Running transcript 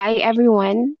Hi,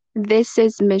 everyone. This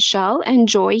is Michelle and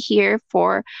Joy here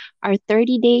for our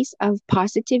 30 days of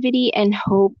positivity and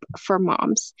hope for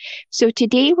moms. So,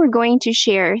 today we're going to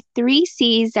share three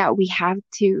C's that we have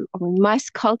to or we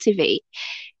must cultivate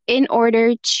in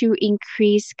order to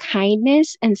increase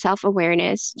kindness and self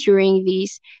awareness during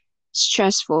these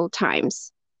stressful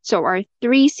times. So, our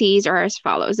three C's are as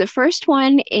follows. The first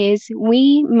one is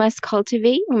we must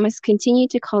continue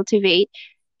to cultivate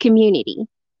community.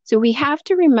 So we have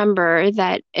to remember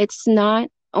that it's not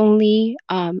only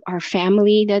our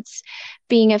family that's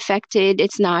being affected,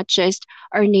 it's not just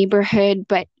our neighborhood,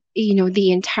 but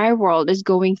the entire world is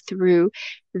going through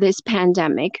this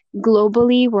pandemic.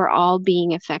 Globally, we're all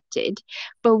being affected.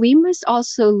 But we must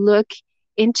also look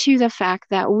into the fact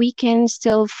that we can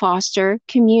still foster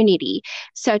community,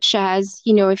 such as,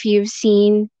 if you've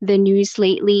seen the news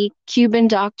lately, Cuban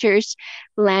doctors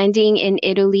landing in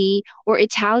Italy or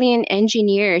Italian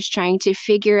engineers trying to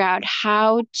figure out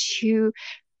how to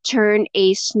turn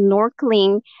a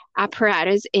snorkeling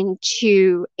apparatus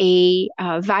into a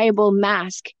viable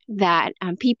mask that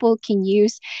people can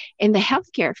use in the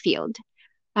healthcare field.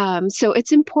 So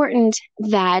it's important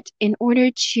that in order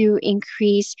to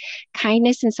increase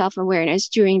kindness and self-awareness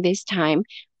during this time,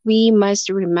 we must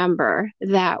remember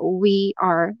that we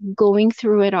are going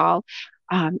through it all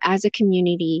as a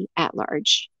community at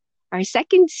large. Our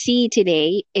second C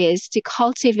today is to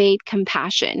cultivate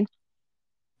compassion.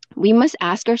 We must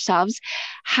ask ourselves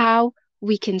how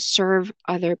we can serve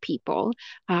other people.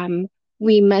 Um,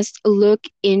 we must look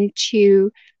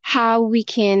into how we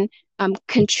can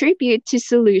contribute to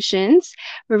solutions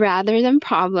rather than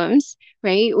problems,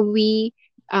 right? We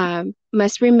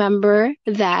must remember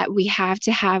that we have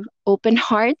to have open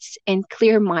hearts and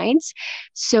clear minds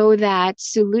so that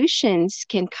solutions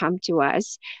can come to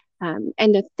us.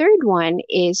 And the third one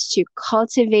is to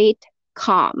cultivate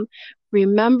calm.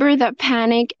 Remember that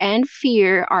panic and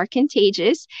fear are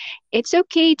contagious. It's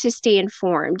okay to stay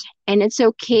informed and it's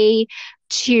okay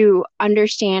to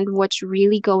understand what's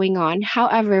really going on.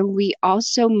 However, we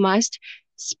also must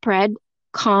spread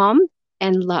calm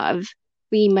and love.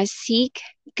 We must seek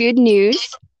good news,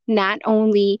 not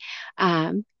only,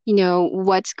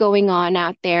 what's going on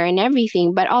out there and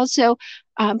everything, but also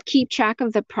keep track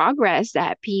of the progress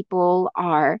that people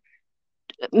are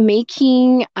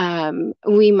making.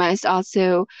 We must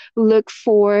also look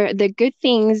for the good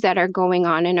things that are going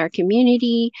on in our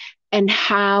community and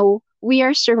how we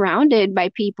are surrounded by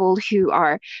people who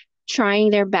are trying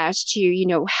their best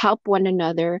to, help one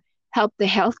another, help the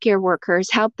healthcare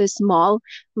workers, help the small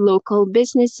local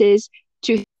businesses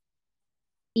to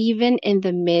even in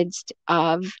the midst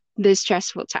of the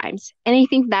stressful times. And I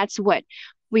think that's what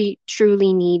we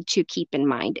truly need to keep in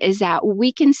mind is that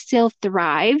we can still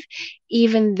thrive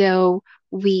even though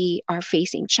we are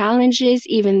facing challenges,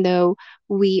 even though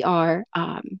we are,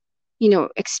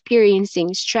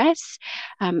 experiencing stress.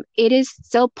 It is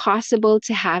still possible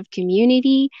to have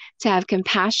community, to have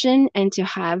compassion, and to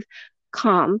have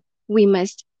calm. We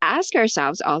must ask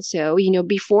ourselves also,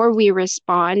 before we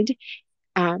respond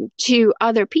to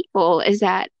other people is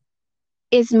that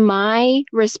is my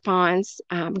response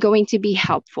going to be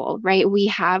helpful, right? We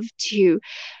have to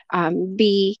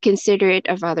be considerate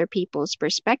of other people's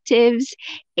perspectives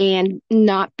and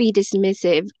not be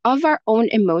dismissive of our own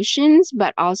emotions,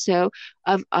 but also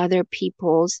of other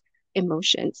people's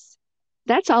emotions.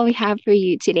 That's all we have for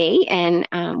you today, and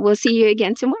we'll see you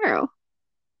again tomorrow.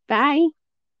 Bye.